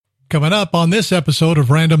Coming up on this episode of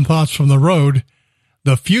Random Thoughts from the Road,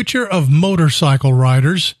 the future of motorcycle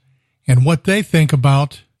riders and what they think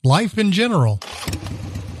about life in general.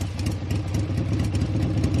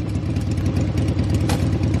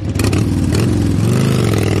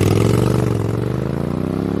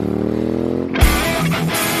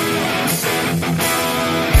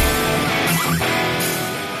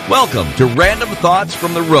 Welcome to Random Thoughts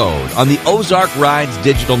from the Road on the Ozark Rides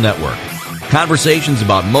Digital Network. Conversations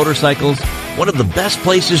about motorcycles, one of the best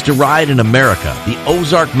places to ride in America, the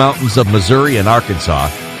Ozark Mountains of Missouri and Arkansas,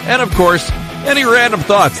 and of course, any random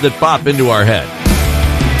thoughts that pop into our head.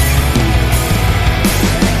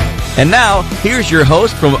 And now, here's your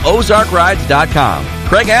host from OzarkRides.com,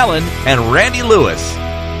 Craig Allen and Randy Lewis.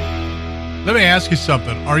 Let me ask you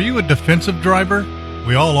something. Are you a defensive driver?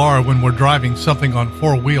 We all are when we're driving something on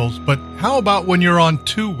four wheels, but how about when you're on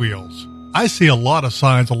two wheels? I see a lot of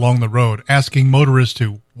signs along the road asking motorists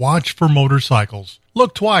to watch for motorcycles.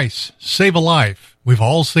 Look twice, save a life. We've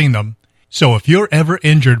all seen them. So if you're ever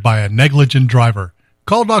injured by a negligent driver,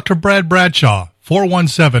 call Dr. Brad Bradshaw,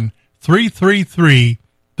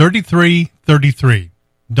 417-333-3333.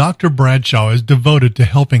 Dr. Bradshaw is devoted to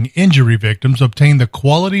helping injury victims obtain the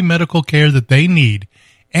quality medical care that they need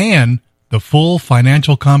and the full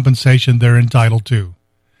financial compensation they're entitled to.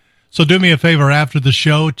 So do me a favor after the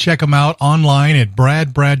show, check them out online at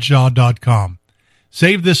bradbradshaw.com.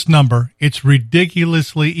 Save this number. It's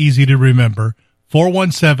ridiculously easy to remember.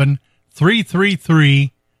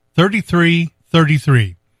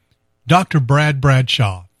 417-333-3333. Dr. Brad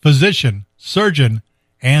Bradshaw, physician, surgeon,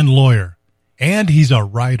 and lawyer. And he's a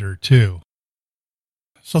writer, too.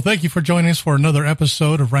 So thank you for joining us for another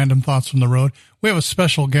episode of Random Thoughts from the Road. We have a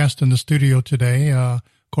special guest in the studio today. Of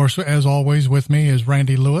course, as always, with me is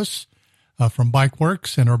Randy Lewis from Bike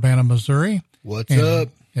Works in Urbana, Missouri. What's up?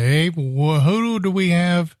 Hey, who do we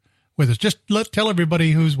have with us? Just tell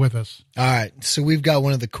everybody who's with us. All right. So we've got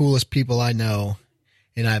one of the coolest people I know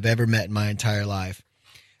and I've ever met in my entire life.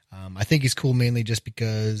 I think he's cool mainly just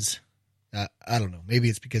because, I don't know, maybe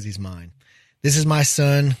it's because he's mine. This is my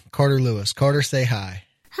son, Carter Lewis. Carter, say hi.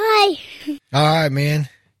 Hi. All right, man.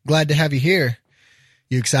 Glad to have you here.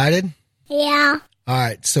 You excited? Yeah. All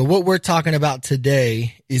right. So what we're talking about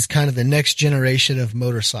today is kind of the next generation of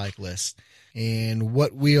motorcyclists. And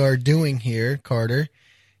what we are doing here, Carter,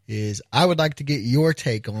 is I would like to get your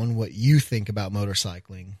take on what you think about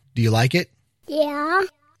motorcycling. Do you like it? Yeah.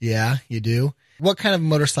 Yeah, you do? What kind of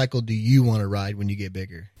motorcycle do you want to ride when you get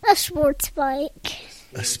bigger? A sports bike.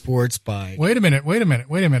 A sports bike. Wait a minute. He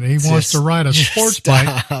wants to ride a sports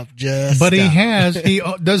bike. But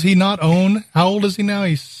does he not own? How old is he now?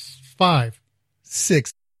 He's 5.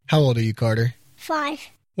 6. How old are you, Carter? 5.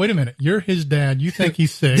 Wait a minute. You're his dad. You think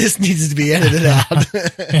he's 6. This needs to be edited out.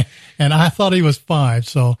 And I thought he was 5.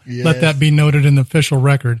 So yes. Let that be noted in the official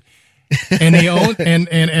record. And he owns, and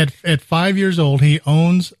at 5 years old, he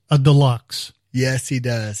owns a deluxe. Yes, he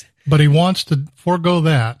does. But he wants to forego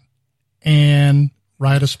that and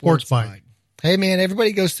ride a sports bike. Hey, man,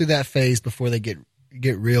 everybody goes through that phase before they get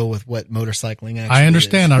real with what motorcycling actually I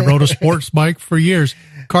understand. is. I rode a sports bike for years.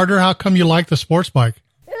 Carter, how come you like the sports bike?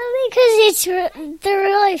 Because they're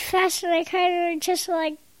really fast and I kind of just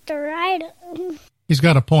like to ride them. He's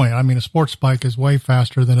got a point. I mean, a sports bike is way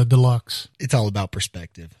faster than a deluxe. It's all about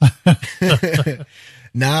perspective.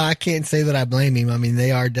 No, I can't say that I blame him. I mean,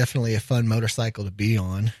 they are definitely a fun motorcycle to be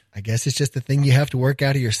on. I guess it's just the thing you have to work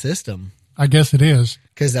out of your system. I guess it is.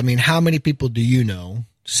 Because, I mean, how many people do you know,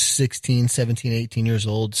 16, 17, 18 years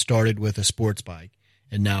old, started with a sports bike,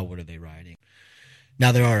 and now what are they riding?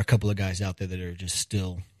 Now, there are a couple of guys out there that are just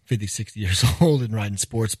still 50, 60 years old and riding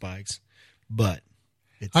sports bikes, but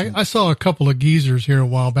I saw a couple of geezers here a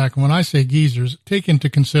while back. And when I say geezers, take into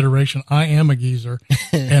consideration I am a geezer,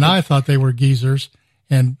 and I thought they were geezers.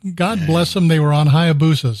 And God bless them, they were on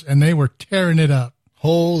Hayabusas, and they were tearing it up.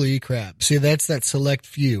 Holy crap. See, that's that select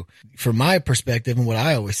few. From my perspective, and what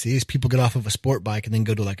I always see is people get off of a sport bike and then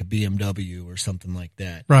go to like a BMW or something like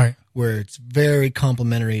that. Right. Where it's very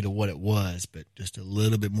complimentary to what it was, but just a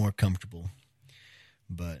little bit more comfortable.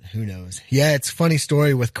 But who knows? Yeah, it's a funny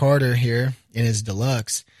story with Carter here in his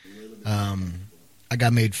deluxe. I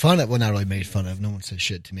got made fun of. Well, not really made fun of. No one said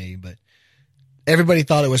shit to me, but everybody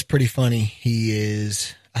thought it was pretty funny. I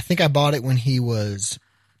think I bought it when he was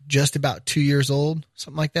just about 2 years old,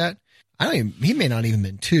 something like that. He may not even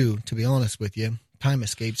been 2, to be honest with you. Time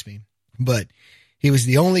escapes me. But he was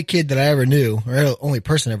the only kid that I ever knew, or the only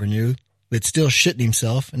person I ever knew, that still shitting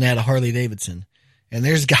himself and had a Harley Davidson. And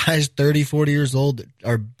there's guys 30, 40 years old that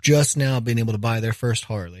are just now being able to buy their first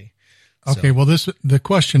Harley. Okay, well, the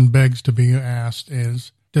question begs to be asked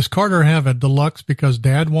is, Does Carter have a deluxe because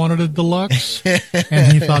Dad wanted a deluxe,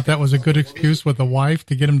 and he thought that was a good excuse with the wife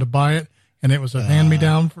to get him to buy it, and it was a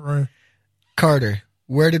hand-me-down for Carter,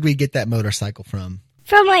 where did we get that motorcycle from?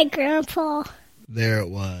 From my grandpa. There it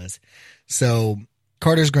was. So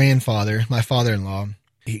Carter's grandfather, my father-in-law,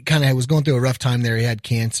 he kind of was going through a rough time there. He had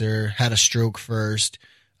cancer, had a stroke first,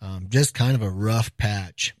 just kind of a rough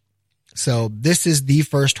patch. So this is the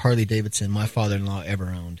first Harley Davidson my father-in-law ever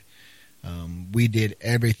owned. We did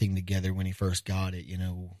everything together when he first got it. You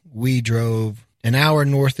know, we drove an hour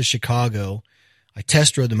north of Chicago. I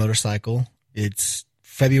test rode the motorcycle. It's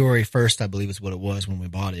February 1st, I believe is what it was when we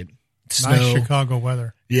bought it. Snow. Nice Chicago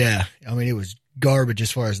weather. Yeah. I mean, it was garbage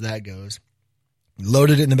as far as that goes.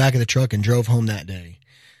 Loaded it in the back of the truck and drove home that day.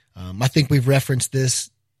 I think we've referenced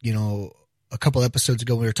this, you know, a couple episodes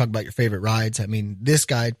ago when we were talking about your favorite rides. I mean, this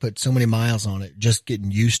guy put so many miles on it, just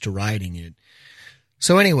getting used to riding it.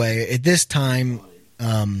 So anyway, at this time,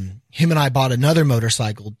 him and I bought another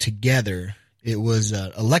motorcycle together. It was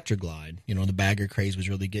Electra Glide. You know, the bagger craze was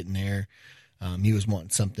really getting there. He was wanting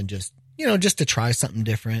something just to try something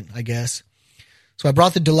different, I guess. So I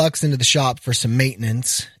brought the Deluxe into the shop for some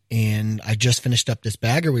maintenance, and I just finished up this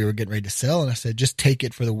bagger we were getting ready to sell, and I said, just take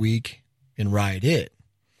it for the week and ride it,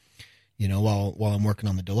 you know, while I'm working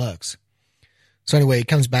on the Deluxe. So anyway, he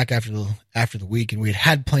comes back after the week, and we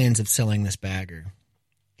had plans of selling this bagger.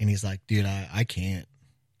 And he's like, dude, I can't.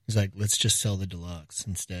 He's like, let's just sell the Deluxe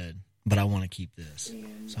instead, but I want to keep this.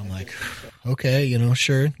 So I'm like, okay, you know,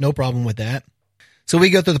 sure, no problem with that. So we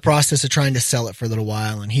go through the process of trying to sell it for a little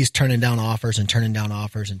while, and he's turning down offers and turning down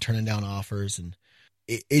offers and turning down offers. And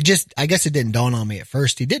it just, I guess it didn't dawn on me at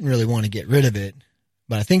first. He didn't really want to get rid of it,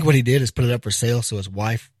 but I think what he did is put it up for sale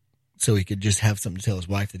so he could just have something to tell his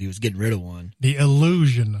wife that he was getting rid of one. The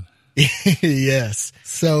illusion. Yes.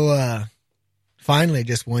 So, finally,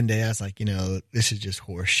 just one day, I was like, you know, this is just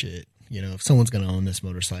horse shit. You know, if someone's going to own this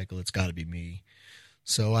motorcycle, it's got to be me.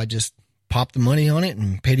 So I just popped the money on it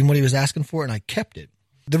and paid him what he was asking for, and I kept it.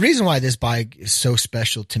 The reason why this bike is so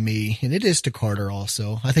special to me, and it is to Carter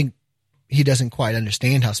also, I think he doesn't quite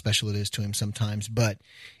understand how special it is to him sometimes, but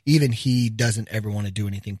even he doesn't ever want to do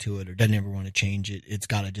anything to it or doesn't ever want to change it. It's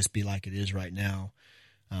got to just be like it is right now.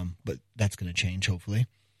 But that's going to change, hopefully.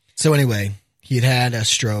 So anyway, he had a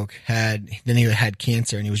stroke, then he had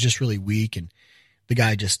cancer, and he was just really weak, and the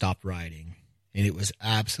guy just stopped riding, and it was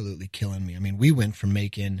absolutely killing me. I mean, we went from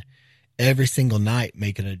making every single night,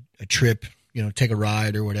 making a trip, you know, take a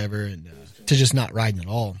ride or whatever, and to just not riding at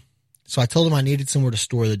all. So I told him I needed somewhere to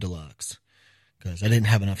store the Deluxe because I didn't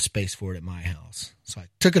have enough space for it at my house. So I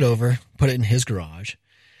took it over, put it in his garage.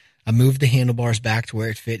 I moved the handlebars back to where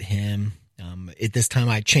it fit him. At this time,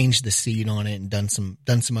 I changed the seat on it and done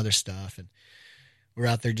some other stuff, and we're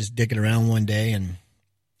out there just dicking around one day,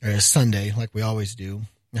 or a Sunday, like we always do.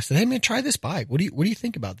 I said, hey man, try this bike. What do you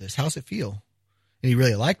think about this? How's it feel? And he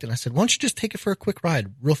really liked it. And I said, why don't you just take it for a quick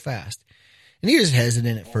ride real fast? And he was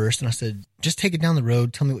hesitant at first. And I said, just take it down the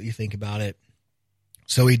road. Tell me what you think about it.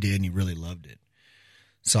 So he did, and he really loved it.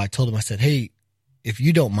 So I told him, I said, hey, if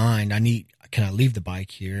you don't mind, can I leave the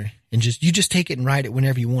bike here? And you just take it and ride it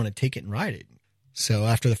whenever you want to take it and ride it. So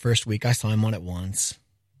after the first week, I saw him on it once.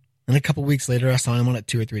 And a couple weeks later, I saw him on it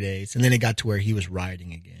 2 or 3 days. And then it got to where he was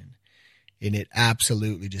riding again. And it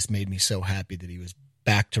absolutely just made me so happy that he was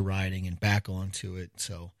back to riding and back onto it.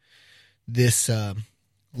 So this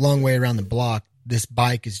long way around the block, this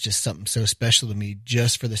bike is just something so special to me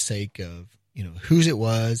just for the sake of, you know, whose it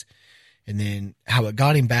was and then how it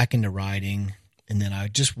got him back into riding. And then I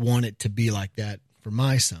just want it to be like that for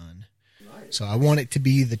my son. So I want it to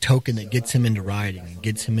be the token that gets him into riding and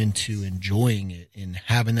gets him into enjoying it and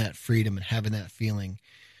having that freedom and having that feeling.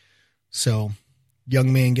 So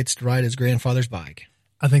young man gets to ride his grandfather's bike.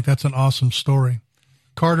 I think that's an awesome story.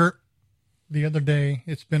 Carter, the other day,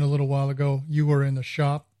 it's been a little while ago, you were in the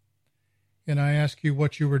shop, and I asked you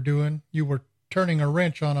what you were doing. You were turning a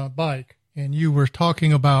wrench on a bike, and you were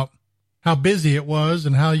talking about how busy it was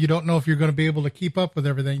and how you don't know if you're going to be able to keep up with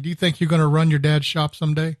everything. Do you think you're going to run your dad's shop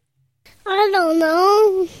someday? I don't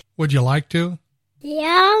know. Would you like to?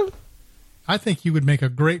 Yeah. I think you would make a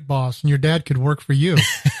great boss, and your dad could work for you.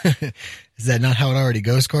 Is that not how it already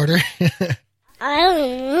goes, Carter? I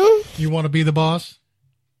don't know. You want to be the boss?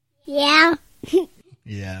 Yeah.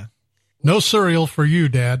 Yeah. No cereal for you,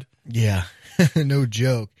 Dad. Yeah. No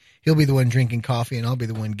joke. He'll be the one drinking coffee, and I'll be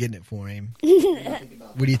the one getting it for him.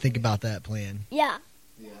 What do you think about that plan? Yeah.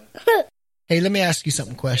 Hey, let me ask you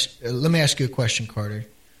Let me ask you a question, Carter.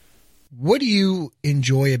 What do you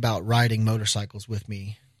enjoy about riding motorcycles with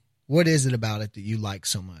me? What is it about it that you like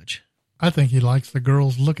so much? I think he likes the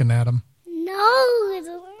girls looking at him. No, it's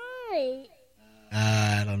right.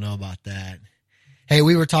 I don't know about that. Hey,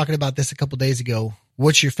 we were talking about this a couple days ago.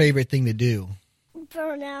 What's your favorite thing to do?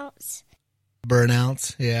 Burnouts.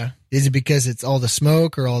 Burnouts, yeah. Is it because it's all the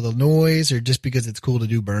smoke or all the noise, or just because it's cool to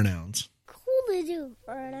do burnouts? Cool to do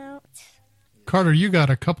burnouts. Carter, you got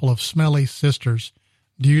a couple of smelly sisters.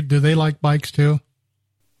 Do they like bikes too?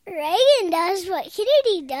 Reagan does, but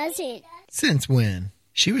Kennedy doesn't. Since when?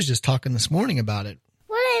 She was just talking this morning about it.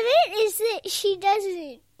 What I meant is that she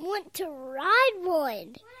doesn't want to ride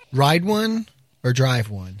one. Ride one or drive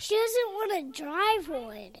one? She doesn't want to drive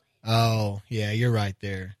one. Oh, yeah, you're right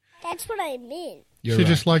there. That's what I meant. You're She right.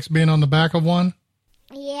 just likes being on the back of one?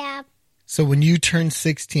 Yeah. So when you turn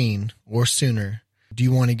 16 or sooner, do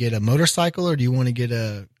you want to get a motorcycle or do you want to get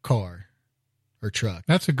a car or truck?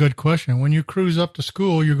 That's a good question. When you cruise up to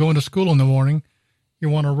school, you're going to school in the morning, you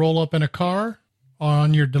want to roll up in a car or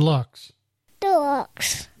on your deluxe?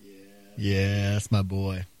 Deluxe. Yeah, that's my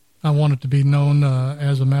boy. I want it to be known,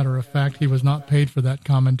 as a matter of fact, he was not paid for that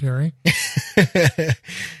commentary.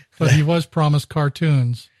 But he was promised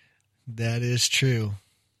cartoons. That is true.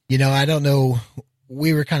 You know, I don't know.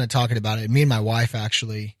 We were kind of talking about it, me and my wife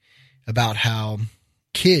actually, about how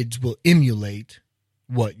kids will emulate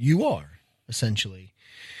what you are, essentially.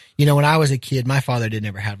 You know, when I was a kid, my father didn't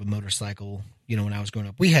ever have a motorcycle. You know, when I was growing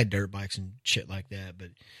up, we had dirt bikes and shit like that, but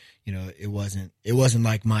you know, it wasn't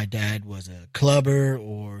like my dad was a clubber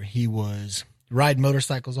or he was riding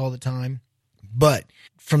motorcycles all the time. But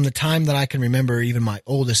from the time that I can remember, even my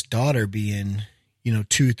oldest daughter being,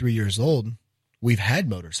 2-3 years old, we've had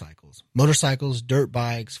motorcycles, dirt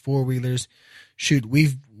bikes, four-wheelers. Shoot,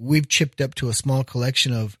 we've chipped up to a small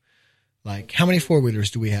collection of, like, how many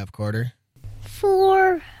four-wheelers do we have, Carter?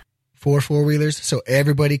 4. 4 four-wheelers, so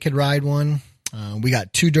everybody could ride one. We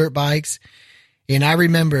got 2 dirt bikes. And I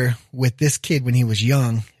remember with this kid when he was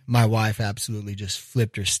young, my wife absolutely just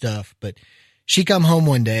flipped her stuff. But she come home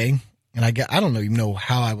one day, and I don't even know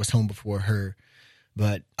how I was home before her,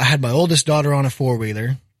 but I had my oldest daughter on a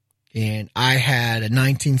four-wheeler, and I had a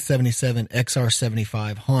 1977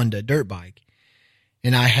 XR75 Honda dirt bike.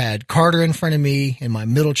 And I had Carter in front of me and my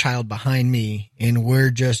middle child behind me, and we're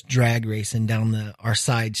just drag racing down our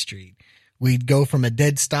side street. We'd go from a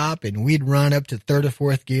dead stop, and we'd run up to 3rd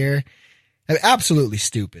or 4th gear. Absolutely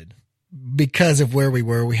stupid. Because of where we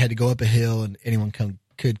were, we had to go up a hill, and anyone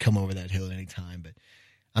could come over that hill at any time. But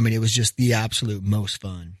I mean, it was just the absolute most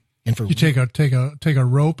fun. And for You take a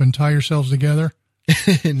rope and tie yourselves together.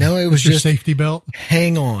 no, it was With your just safety belt.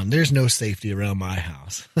 hang on. There's no safety around my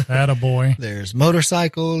house. Attaboy. There's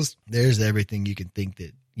motorcycles. There's everything you can think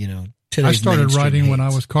that today's I started mainstream riding when I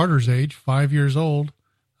hates. was Carter's age, 5 years old,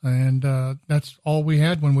 and that's all we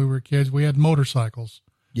had when we were kids. We had motorcycles.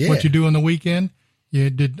 Yeah. What you do on the weekend, you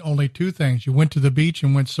did only 2 things. You went to the beach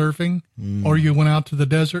and went surfing, or you went out to the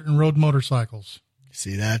desert and rode motorcycles.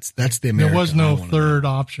 See, that's the America. There was I no wanna third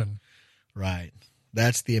live. option. Right.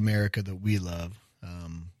 That's the America that we love.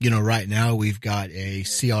 Right now we've got a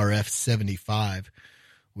CRF 75,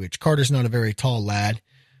 which Carter's not a very tall lad,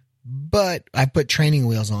 but I put training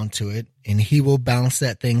wheels onto it, and he will bounce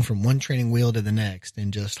that thing from one training wheel to the next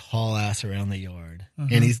and just haul ass around the yard.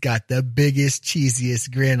 And he's got the biggest,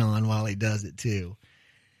 cheesiest grin on while he does it too.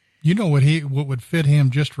 You know what would fit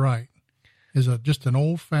him just right is just an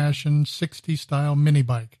old fashioned 60s style mini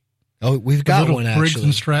bike. Oh, we've A got little one Briggs actually.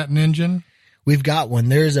 and Stratton engine. We've got one.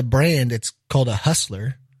 There's a brand. It's called a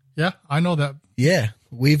Hustler. Yeah, I know that. Yeah,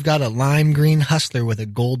 we've got a lime green Hustler with a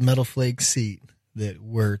gold metal flake seat that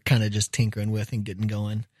we're kind of just tinkering with and getting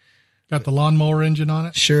going. Got the lawnmower engine on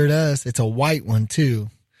it. Sure does. It's a white one too.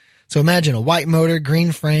 So imagine a white motor,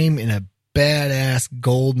 green frame, and a badass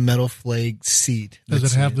gold metal flake seat. Does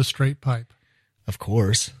That's it have the straight pipe? Of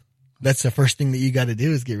course. That's the first thing that you got to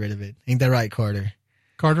do is get rid of it. Ain't that right, Carter?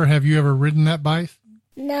 Carter, have you ever ridden that bike?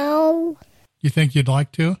 No. You think you'd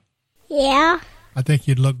like to? Yeah. I think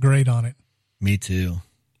you'd look great on it. Me too.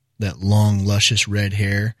 That long, luscious red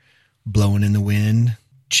hair blowing in the wind.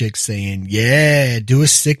 Chick saying, yeah, do a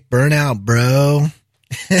sick burnout, bro.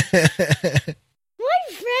 My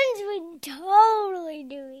friends would totally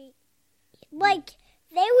do it. Like,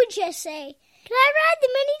 they would just say, can I ride the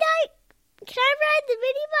mini bike? Can I ride the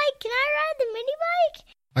mini bike? Can I ride the mini bike?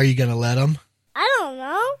 Are you going to let them? I don't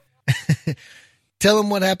know. Tell them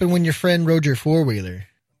what happened when your friend rode your four-wheeler.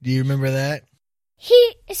 Do you remember that?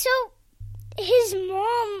 His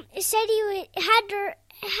mom said he had to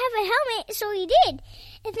have a helmet, so he did.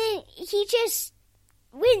 And then he just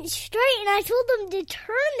went straight, and I told him to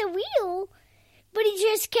turn the wheel, but he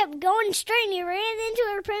just kept going straight, and he ran into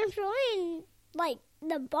a trampoline, like,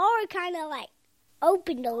 the bar kind of, like,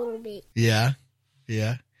 opened a little bit. Yeah.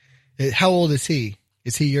 Yeah. How old is he?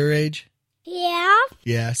 Is he your age? Yeah.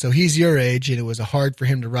 Yeah, so he's your age, and it was hard for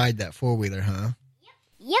him to ride that four-wheeler, huh?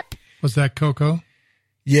 Yep. Was that Coco?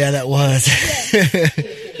 Yeah, that was.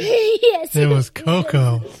 Yes. It was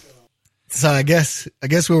Coco. So I guess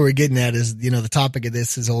what we're getting at is, the topic of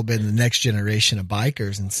this has all been the next generation of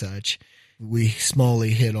bikers and such. We smallly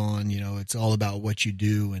hit on, it's all about what you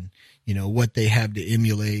do and, what they have to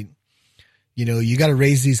emulate. You got to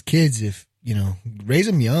raise these kids raise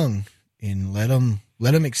them young and let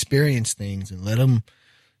them experience things and let them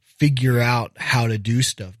figure out how to do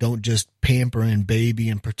stuff. Don't just pamper and baby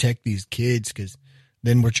and protect these kids, because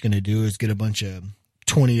then what you're going to do is get a bunch of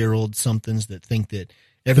 20-year-old somethings that think that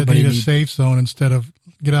everybody needs a safe zone instead of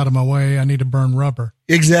get out of my way, I need to burn rubber.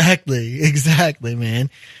 Exactly, man.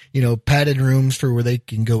 Padded rooms for where they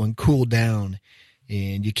can go and cool down,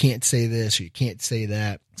 and you can't say this or you can't say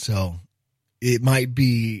that. So it might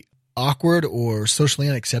be awkward or socially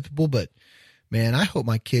unacceptable, but man, I hope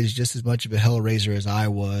my kid's just as much of a hellraiser as I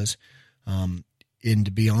was. And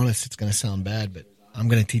to be honest, it's going to sound bad, but I'm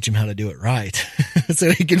going to teach him how to do it right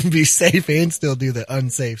so he can be safe and still do the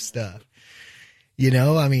unsafe stuff.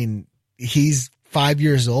 He's 5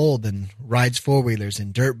 years old and rides four-wheelers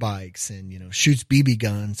and dirt bikes and, shoots BB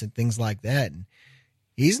guns and things like that. And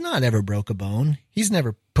he's not ever broke a bone. He's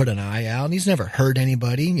never put an eye out, and he's never hurt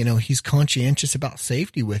anybody. He's conscientious about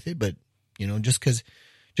safety with it, but, just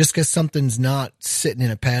because something's not sitting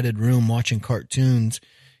in a padded room watching cartoons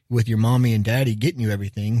with your mommy and daddy getting you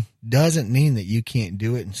everything doesn't mean that you can't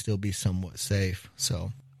do it and still be somewhat safe.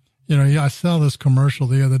 So, I saw this commercial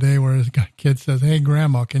the other day where a kid says, "Hey,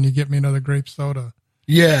 Grandma, can you get me another grape soda?"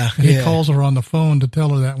 Yeah. And he calls her on the phone to tell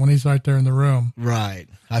her that when he's right there in the room. Right.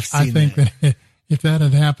 I think that if that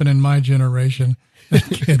had happened in my generation, that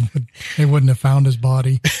kid they wouldn't have found his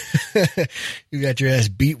body. You got your ass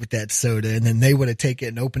beat with that soda, and then they would have taken it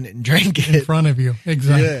and opened it and drank it. In front of you.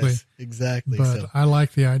 Exactly. Yes, exactly. But I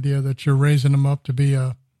like the idea that you're raising him up to be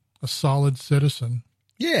a solid citizen.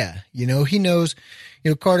 Yeah. He knows,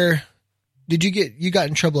 Carter, you got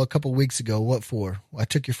in trouble a couple weeks ago. What for? I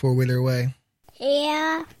took your four-wheeler away.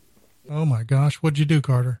 Yeah. Oh my gosh. What'd you do,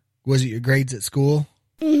 Carter? Was it your grades at school?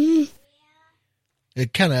 Mm-hmm.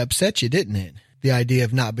 It kind of upset you, didn't it? The idea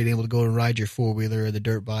of not being able to go and ride your four-wheeler or the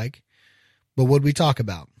dirt bike. But what'd we talk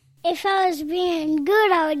about? If I was being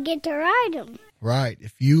good, I would get to ride them. Right.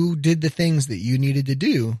 If you did the things that you needed to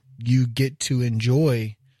do, you get to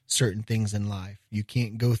enjoy certain things in life. You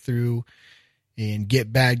can't go through and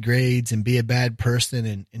get bad grades and be a bad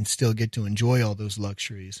person and still get to enjoy all those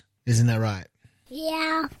luxuries. Isn't that right?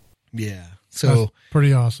 Yeah. Yeah. So that's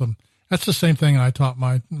pretty awesome. That's the same thing I taught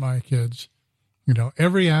my kids.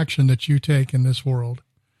 Every action that you take in this world,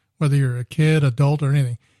 whether you're a kid, adult, or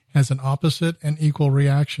anything, has an opposite and equal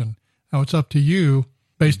reaction. Now, it's up to you,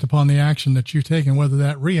 based upon the action that you take, and whether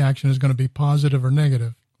that reaction is going to be positive or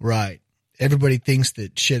negative. Right. Everybody thinks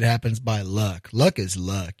that shit happens by luck. Luck is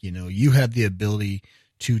luck. You have the ability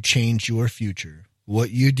to change your future. What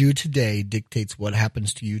you do today dictates what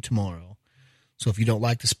happens to you tomorrow. So if you don't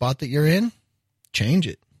like the spot that you're in, change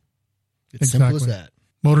it. It's simple as that.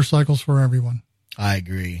 Motorcycles for everyone. I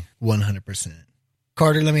agree. 100%.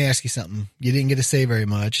 Carter, let me ask you something. You didn't get to say very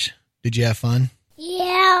much. Did you have fun?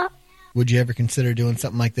 Yeah. Would you ever consider doing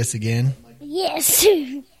something like this again? Yes.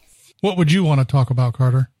 What would you want to talk about,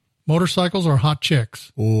 Carter? Motorcycles or hot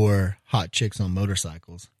chicks? Or hot chicks on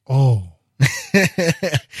motorcycles. Oh.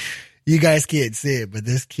 You guys can't see it, but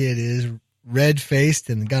this kid is red-faced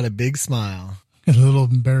and got a big smile. A little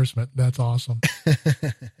embarrassment. That's awesome.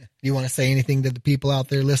 You want to say anything to the people out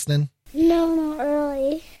there listening? No, not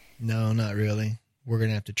really. No, not really. We're going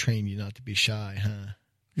to have to train you not to be shy, huh?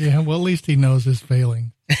 Yeah, well, at least he knows his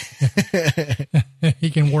failing. He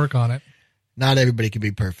can work on it. Not everybody can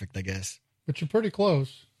be perfect, I guess. But you're pretty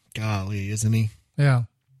close. Golly, isn't he? Yeah.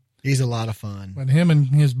 He's a lot of fun. When him and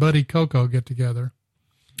his buddy Coco get together,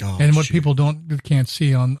 oh, and what shoot. people can't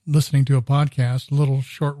see on listening to a podcast, a little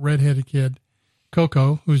short redheaded kid,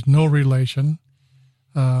 Coco, who's no relation,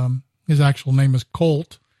 his actual name is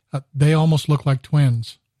Colt. They almost look like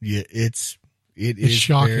twins. Yeah, it is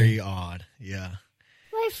shocking. Very odd. Yeah.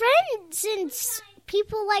 My friends and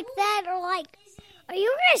people like that are like, "Are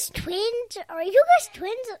you guys twins? Are you guys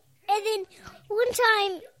twins?" And then one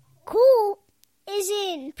time, Cole is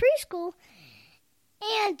in preschool,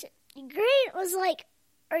 and Grant was like,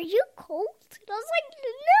 "Are you Colt?" And I was like,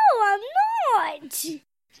 "No, I'm not."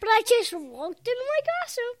 But I just walked in like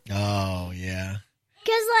awesome. Oh, yeah.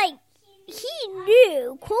 Because, he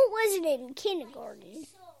knew Colt wasn't in kindergarten.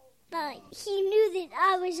 He knew that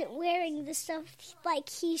I wasn't wearing the stuff,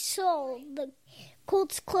 he saw the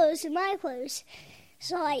Colt's clothes and my clothes.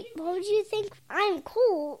 So, like, why would you think I'm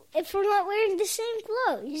cool if we're not wearing the same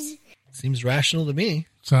clothes? Seems rational to me.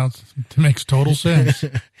 Makes total sense.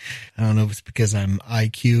 I don't know if it's because I'm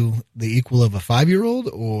IQ the equal of a 5-year-old,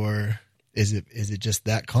 or is it just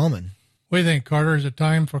that common? What do you think, Carter? Is it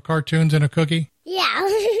time for cartoons and a cookie? Yeah.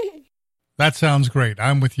 That sounds great.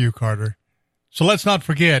 I'm with you, Carter. So let's not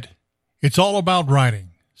forget, it's all about riding.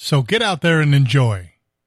 So get out there and enjoy.